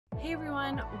Hey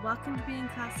everyone, welcome to Being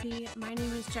Classy. My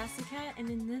name is Jessica,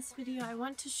 and in this video I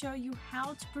want to show you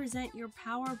how to present your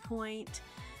PowerPoint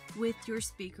with your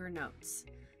speaker notes.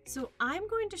 So I'm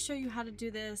going to show you how to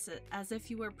do this as if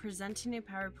you were presenting a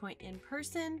PowerPoint in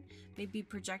person, maybe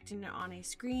projecting it on a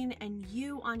screen, and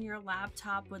you on your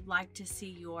laptop would like to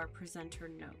see your presenter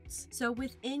notes. So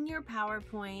within your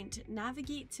PowerPoint,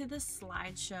 navigate to the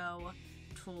slideshow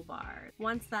toolbar.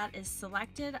 Once that is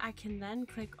selected, I can then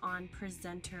click on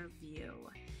Presenter View.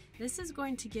 This is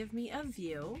going to give me a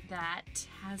view that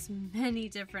has many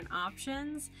different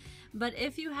options, but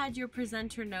if you had your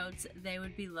presenter notes, they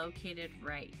would be located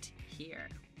right here.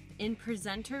 In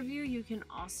Presenter View, you can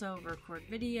also record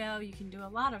video, you can do a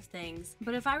lot of things,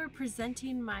 but if I were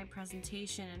presenting my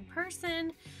presentation in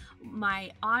person, my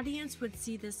audience would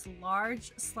see this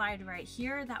large slide right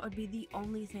here. That would be the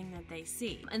only thing that they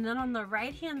see. And then on the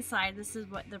right-hand side, this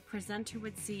is what the presenter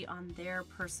would see on their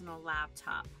personal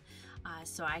laptop.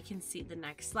 So I can see the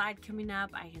next slide coming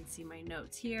up. I can see my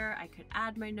notes here. I could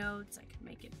add my notes. I could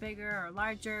make it bigger or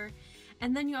larger.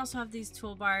 And then you also have these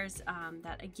toolbars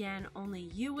that, again, only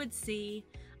you would see.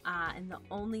 And the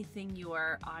only thing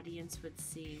your audience would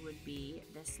see would be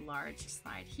this large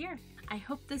slide here. I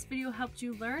hope this video helped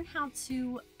you learn how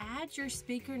to add your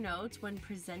speaker notes when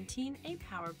presenting a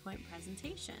PowerPoint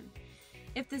presentation.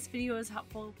 If this video is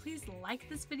helpful, please like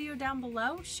this video down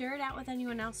below, share it out with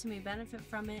anyone else who may benefit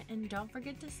from it, and don't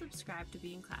forget to subscribe to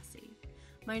Being Classy.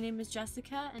 My name is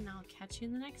Jessica, and I'll catch you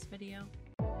in the next video.